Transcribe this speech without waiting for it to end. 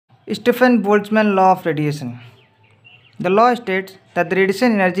Stefan Boltzman law of radiation. The law states that the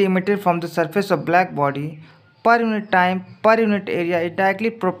radiation energy emitted from the surface of black body per unit time per unit area is directly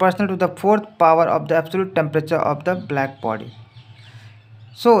proportional to the fourth power of the absolute temperature of the black body.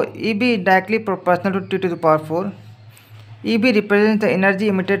 So EB is directly proportional to T to the power 4. EB represents the energy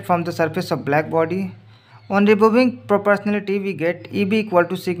emitted from the surface of black body. On removing proportionality, we get EB equal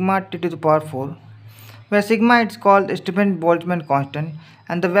to sigma T to the power 4, where sigma is called Stefan Boltzman constant,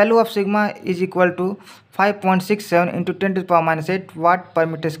 and the value of sigma is equal to 5.67 into 10 to the power minus 8 watt per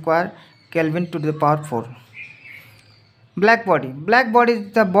meter square Kelvin to the power 4. Black body. Black body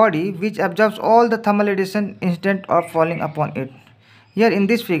is the body which absorbs all the thermal radiation incident or falling upon it. Here in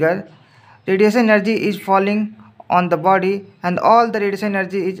this figure, radiation energy is falling on the body and all the radiation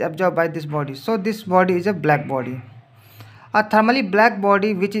energy is absorbed by this body. So this body is a black body. A thermally black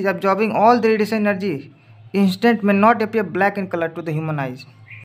body which is absorbing all the radiation energy incident may not appear black in color to the human eyes.